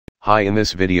Hi, in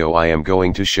this video I am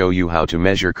going to show you how to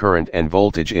measure current and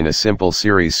voltage in a simple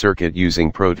series circuit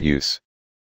using Proteus.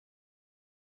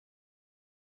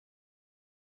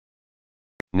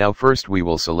 Now first we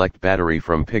will select battery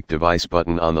from pick device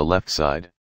button on the left side.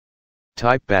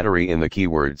 Type battery in the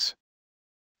keywords.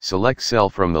 Select cell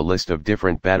from the list of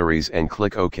different batteries and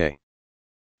click OK.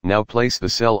 Now place the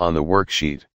cell on the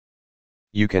worksheet.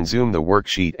 You can zoom the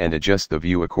worksheet and adjust the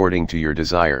view according to your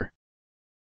desire.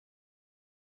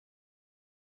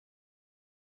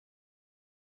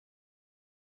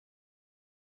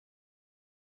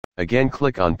 Again,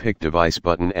 click on Pick Device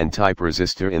button and type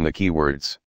resistor in the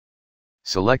keywords.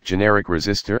 Select generic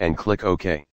resistor and click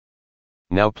OK.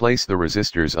 Now place the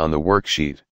resistors on the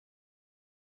worksheet.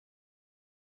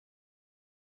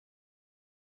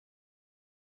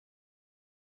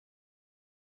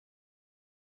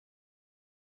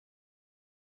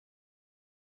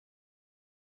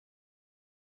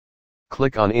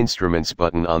 Click on Instruments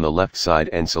button on the left side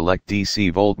and select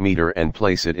DC voltmeter and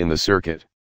place it in the circuit.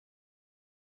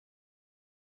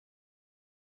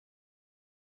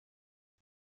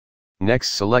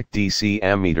 Next, select DC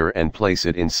ammeter and place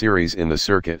it in series in the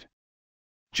circuit.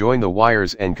 Join the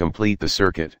wires and complete the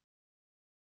circuit.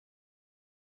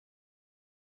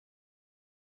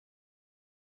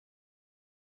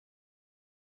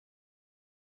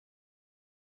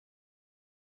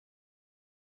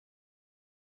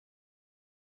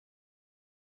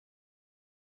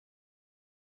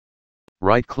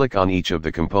 Right-click on each of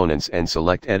the components and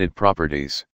select Edit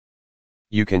Properties.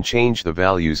 You can change the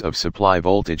values of supply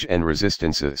voltage and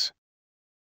resistances.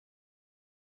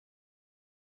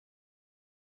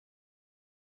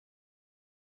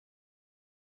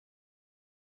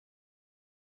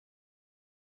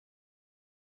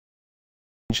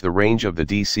 Change the range of the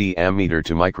DC ammeter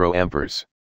to microamperes.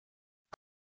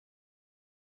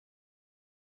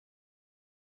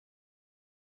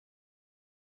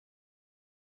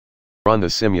 Run the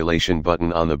simulation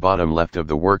button on the bottom left of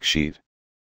the worksheet.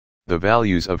 The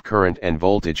values of current and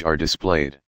voltage are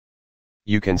displayed.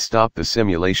 You can stop the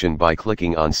simulation by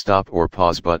clicking on Stop or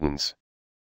Pause buttons.